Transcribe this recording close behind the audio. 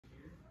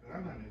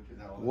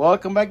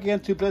Welcome back again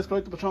to Playdays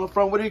Collectibles channel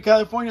from Whittier,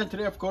 California.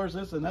 Today, of course,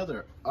 is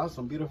another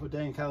awesome, beautiful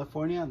day in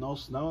California. No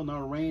snow, no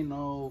rain,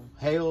 no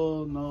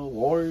hail, no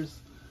wars,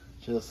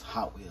 just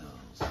Hot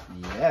Wheels.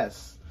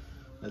 Yes.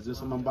 Let's do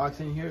some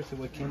unboxing here, see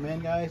what came in,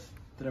 guys.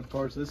 Then, of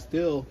course, it's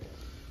still,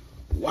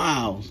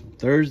 wow,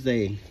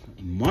 Thursday,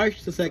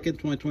 March the 2nd,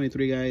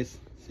 2023, guys.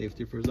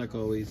 Safety first, like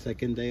always.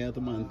 Second day of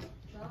the month,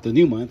 the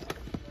new month.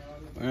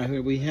 All right,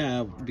 here we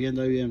have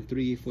BMW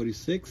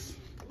M346.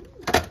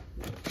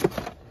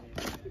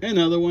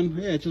 Another one.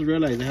 Yeah, I just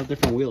realized they have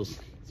different wheels.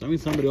 So I mean,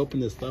 somebody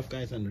opened this stuff,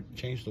 guys, and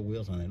changed the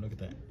wheels on it. Look at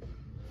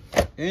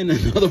that. And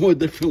another one with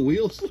different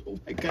wheels. Oh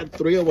my God,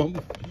 3 of them.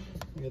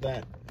 Look at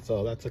that.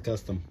 So that's a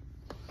custom.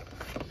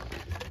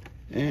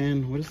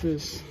 And what is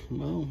this?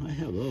 Well, I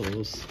have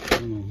those. I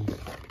don't know.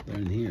 They're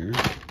in here.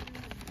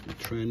 The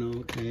Treno,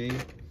 okay.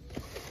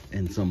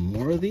 And some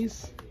more of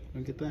these.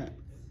 Look at that.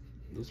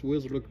 Those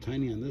wheels look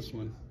tiny on this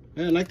one.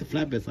 I like the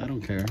flatbeds. I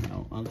don't care.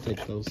 I'll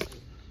take those.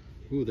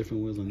 Ooh,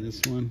 different wheels on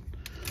this one.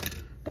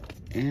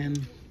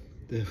 And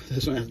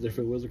this one has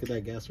different wheels. Look at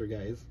that gasser,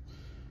 guys.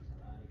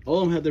 All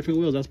of them have different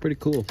wheels. That's pretty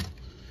cool.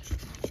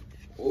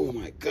 Oh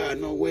my God,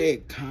 no way.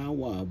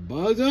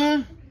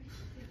 Kawabanga.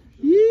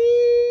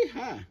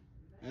 Yeehaw.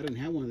 I didn't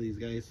have one of these,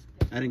 guys.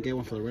 I didn't get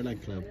one for the Red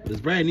Light Club. It's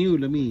brand new.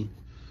 Let me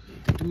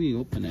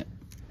open it.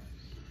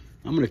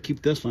 I'm gonna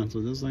keep this one,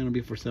 so this is not gonna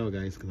be for sale,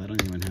 guys, because I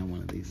don't even have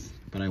one of these.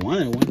 But I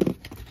wanted one.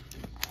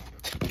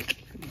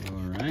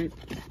 Alright.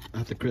 I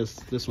have to cross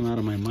this one out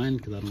of my mind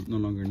because I no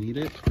longer need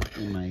it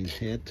in my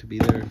head to be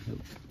there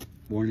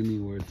warning me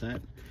where it's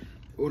at.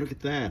 Oh, look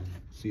at that.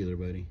 See there,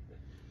 buddy.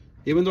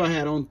 Even though I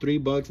had owned 3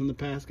 bugs in the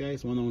past,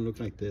 guys, one of them looked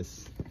like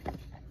this.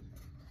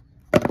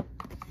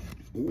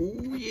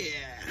 Oh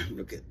yeah,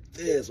 look at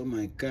this. Oh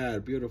my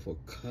God, beautiful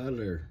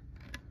color.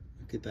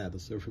 Look at that, the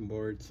surfing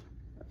boards,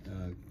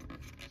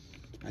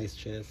 ice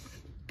chest.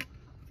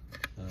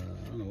 I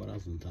don't know what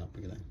else on top.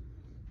 Look at that.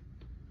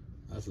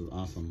 This is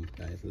awesome,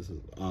 guys. This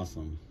is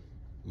awesome.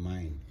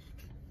 Mine.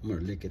 I'm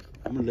gonna lick it.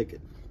 I'm gonna lick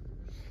it.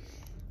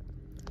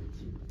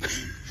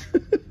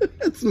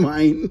 It's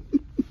mine.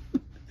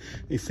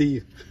 You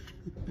see.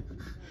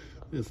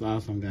 It's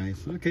awesome,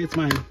 guys. Okay, it's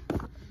mine.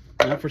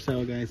 Not for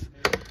sale, guys.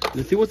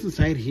 Let's see what's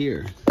inside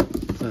here.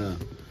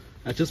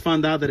 I just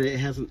found out that it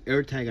has an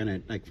air tag on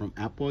it, like from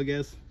Apple, I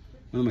guess.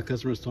 One of my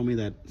customers told me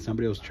that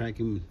somebody was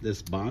tracking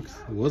this box.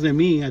 It wasn't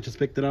me. I just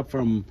picked it up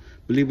from,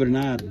 believe it or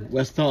not,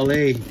 West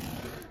LA.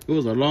 It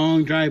was a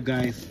long drive,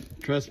 guys.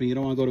 Trust me, you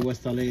don't want to go to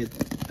West LA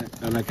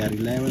like at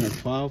 11 or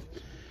 12.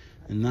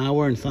 An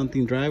hour and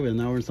something drive,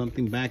 an hour and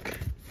something back.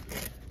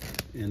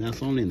 And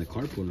that's only in the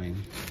carpool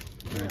lane.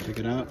 All right, check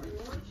it out.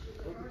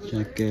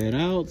 Check it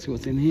out. See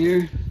what's in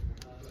here.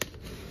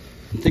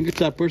 I think it's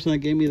that person that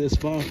gave me this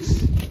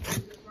box.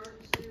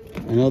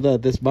 I know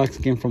that this box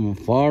came from a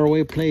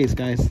faraway place,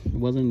 guys. It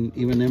wasn't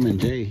even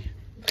M&J.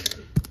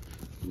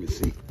 Let me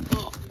see.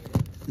 Oh,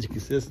 as you can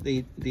see, this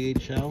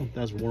DHL.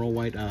 That's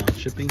worldwide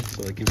shipping.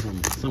 So it came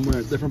from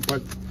somewhere, different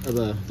part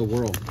of the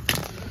world.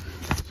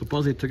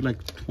 Supposedly it took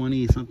like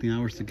 20-something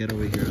hours to get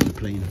over here on the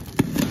plane.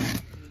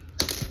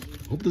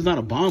 Hope there's not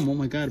a bomb. Oh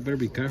my God, I better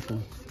be careful.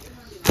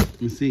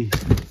 Let me see.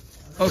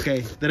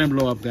 Okay, didn't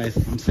blow up, guys.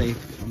 I'm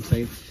safe. I'm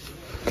safe.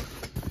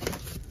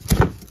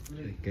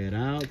 Check it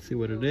out. See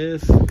what it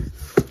is.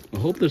 I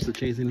hope there's a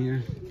chase in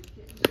here.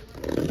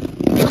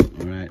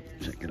 All right,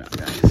 check it out,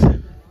 guys.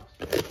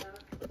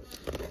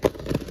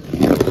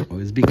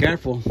 Always be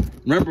careful.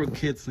 Remember,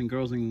 kids and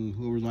girls and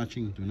whoever's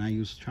watching, do not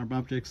use sharp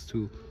objects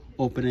to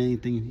open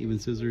anything, even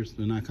scissors.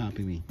 Do not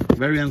copy me.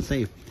 Very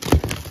unsafe.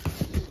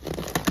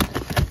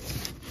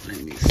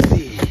 Let me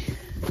see.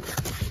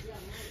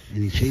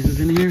 Any chases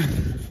in here?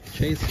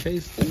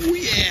 Chase. Oh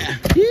yeah!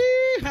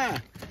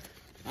 Yeehaw!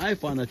 I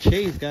found a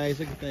chase, guys.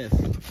 Look at this.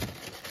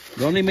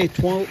 They only made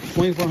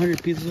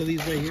 2,400 pieces of these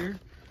right here.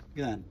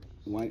 Look at that.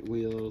 White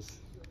wheels.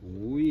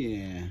 Oh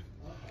yeah.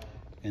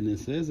 And it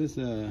says it's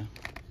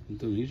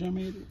Indonesia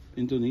made.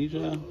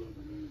 Indonesia.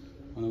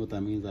 I don't know what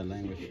that means, that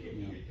language.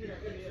 Yeah.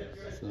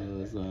 So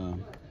it's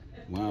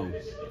wow.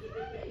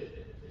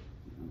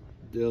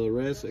 Del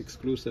Res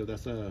exclusive.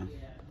 That's a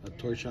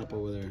toy shop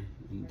over there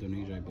in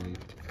Indonesia, I believe.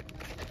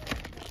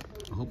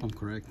 I hope I'm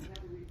correct.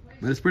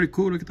 But it's pretty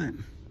cool. Look at that.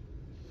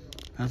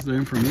 That's their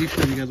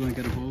information. If you guys want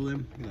to get a hold of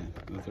them, look at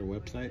that. That's their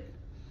website.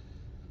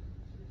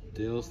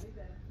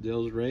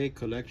 Dale's Ray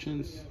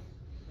Collections.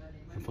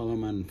 And follow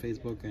them on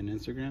Facebook and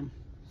Instagram.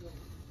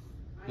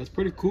 That's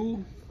pretty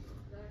cool.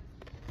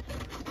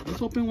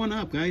 Let's open one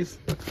up, guys.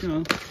 You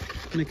know,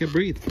 make it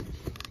breathe.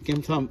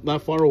 Came from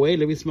that far away.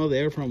 Let me smell the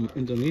air from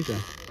Indonesia.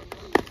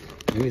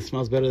 Maybe it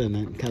smells better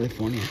than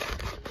California.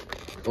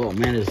 Oh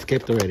man, it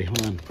escaped already.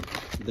 Hold on.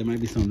 There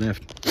might be some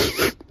left.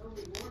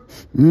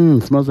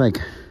 It smells like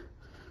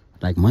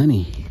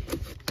money.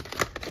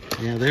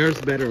 Yeah,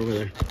 there's better over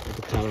there.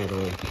 The towel right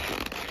away.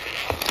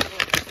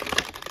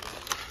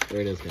 There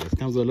it is, guys. It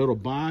comes with a little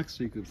box,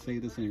 so you could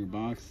save this in your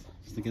box,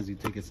 just in case you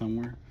take it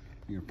somewhere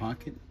in your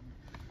pocket.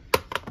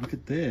 Look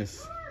at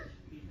this.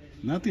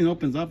 Nothing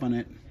opens up on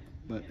it,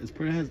 but it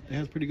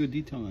has pretty good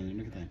detail on it.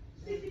 Look at that.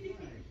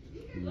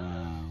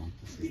 Wow,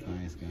 this is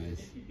nice,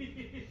 guys.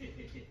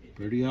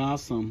 Pretty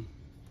awesome.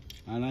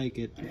 I like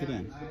it. Look at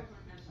that.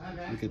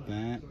 Look at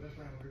that.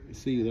 I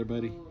see you there,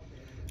 buddy.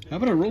 How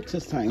about a road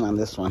test time on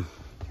this one?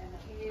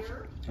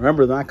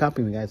 Remember, they're not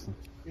copying me, guys.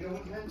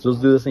 So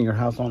let's do this in your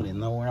house only.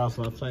 Nowhere else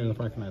outside of the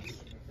parking lots.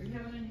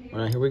 All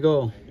right, here we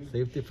go.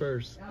 Safety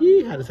first.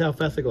 Yee, how to see how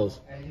fast it goes.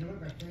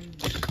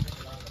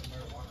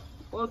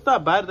 Well, it's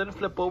not bad. It didn't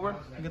flip over.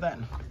 Look at that.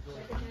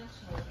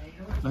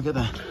 Look at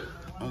that.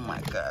 Oh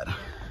my God.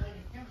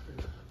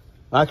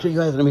 Actually, you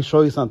guys, let me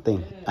show you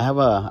something. I have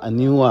a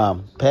new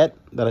pet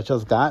that I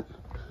just got.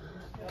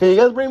 Can you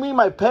guys bring me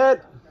my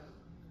pet?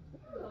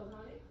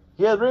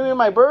 You guys bring me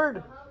my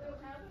bird?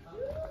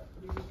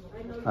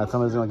 All right,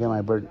 somebody's gonna get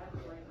my bird.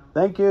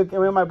 Thank you.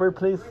 Give me my bird,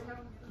 please.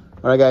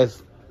 All right,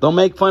 guys. Don't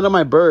make fun of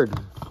my bird.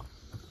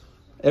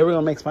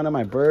 Everyone makes fun of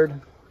my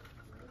bird,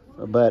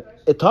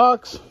 but it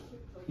talks.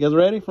 You guys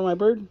ready for my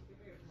bird?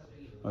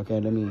 Okay,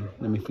 let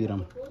me feed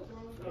him.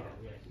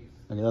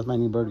 Okay, that's my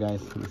new bird,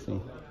 guys. Let me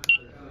see.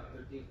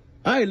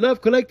 I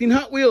love collecting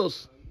Hot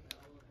Wheels.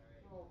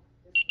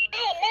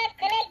 I love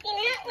collecting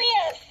Hot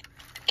Wheels.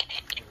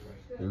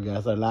 You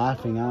guys are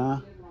laughing,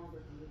 huh?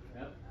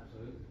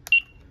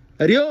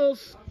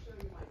 Adios.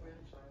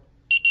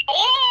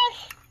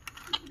 Adios.